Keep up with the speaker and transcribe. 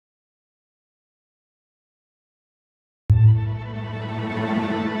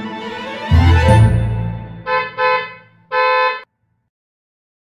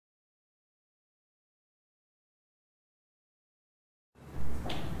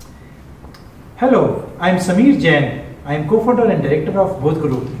Hello, I am Samir Jain. I am co-founder and director of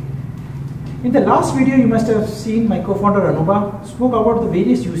BodhaGuru. In the last video, you must have seen my co-founder Anubha spoke about the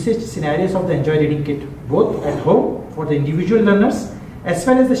various usage scenarios of the NjoyReading Kit, both at home for the individual learners as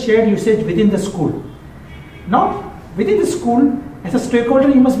well as the shared usage within the school. Now, within the school, as a stakeholder,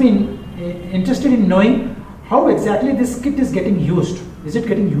 you must be interested in knowing how exactly this kit is getting used. Is it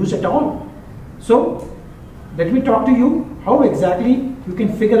getting used at all? So, let me talk to you how exactly you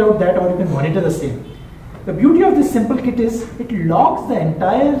can figure out that, or you can monitor the same. The beauty of this simple kit is it logs the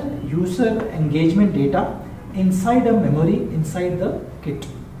entire user engagement data inside a memory inside the kit.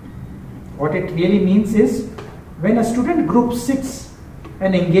 What it really means is when a student group sits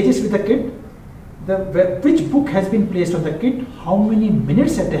and engages with the kit, which book has been placed on the kit, how many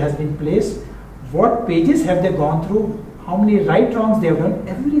minutes it has been placed, what pages have they gone through, how many right wrongs they have done,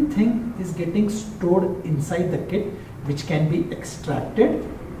 everything is getting stored inside the kit, which can be extracted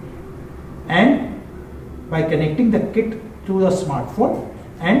and by connecting the kit to the smartphone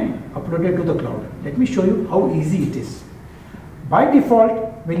and uploaded to the cloud. Let me show you how easy it is. By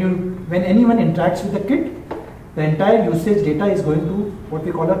default, when anyone interacts with the kit, the entire usage data is going to what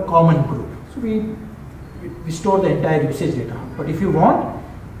we call a common group. So we store the entire usage data. But if you want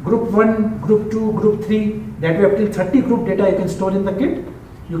group 1, group 2, group 3, that way up till 30 group data you can store in the kit.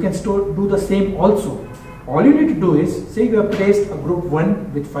 You can do the same also. All you need to do is, say you have placed a group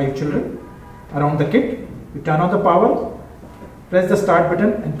 1 with 5 children around the kit. You turn on the power, press the start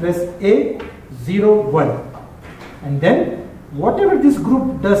button and press A01. And then whatever this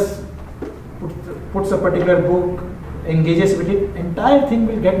group does, puts a particular book, engages with it, entire thing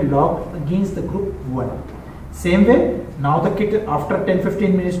will get logged against the group 1. Same way, now the kit after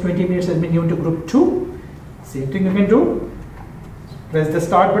 10-15 minutes, 20 minutes has been given to group 2. Same thing you can do. Press the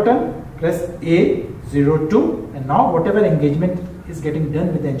start button, press A02, and now whatever engagement is getting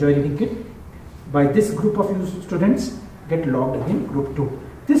done with the NjoyReading Kit by this group of students get logged in group 2.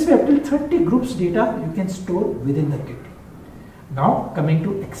 This way up till 30 groups data you can store within the kit. Now coming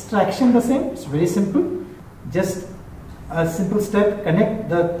to extraction, the same, it's very simple. Just a simple step, connect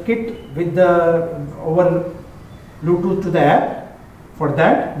the kit with over Bluetooth to the app. For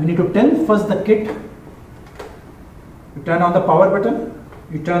that, we need to tell first the kit. You turn on the power button,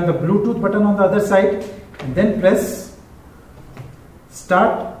 you turn the Bluetooth button on the other side, and then press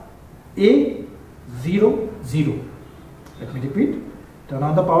start A00. Let me repeat. Turn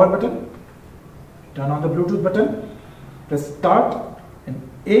on the power button, turn on the Bluetooth button, press start and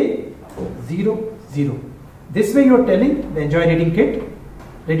A00. This way you are telling the NjoyReading Kit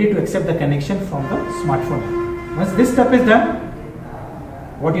ready to accept the connection from the smartphone. Once this step is done,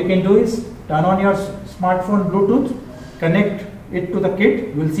 what you can do is turn on your smartphone Bluetooth, connect it to the kit.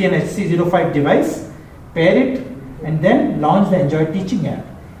 You will see an HC05 device, pair it, and then launch the NjoyTeaching App.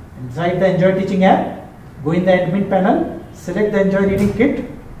 Inside the NjoyTeaching App, go in the admin panel, select the NjoyReading Kit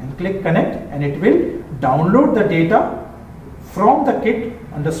and click connect, and it will download the data from the kit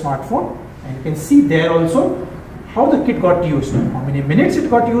on the smartphone, and you can see there also how the kit got used, how many minutes it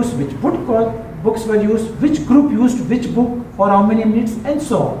got used, which books were used, which group used which book for how many minutes, and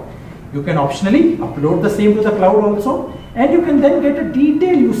so on. You can optionally upload the same to the cloud also, and you can then get a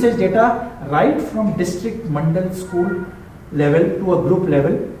detailed usage data right from district, mandal, school level to a group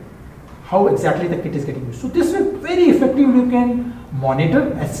level, how exactly the kit is getting used. So this way very effectively you can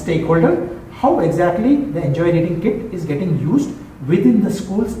monitor as stakeholder how exactly the NjoyReading Kit is getting used within the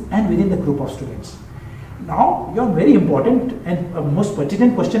schools and within the group of students. Now your very important and most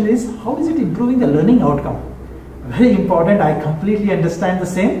pertinent question is, how is it improving the learning outcome? Very important, I completely understand the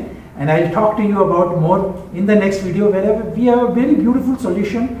same, and I'll talk to you about more in the next video, where we have a very beautiful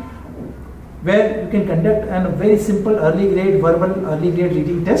solution where you can conduct a very simple early grade verbal early grade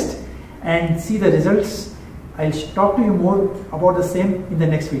reading test and see the results. I'll talk to you more about the same in the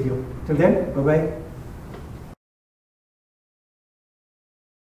next video. Till then, bye bye.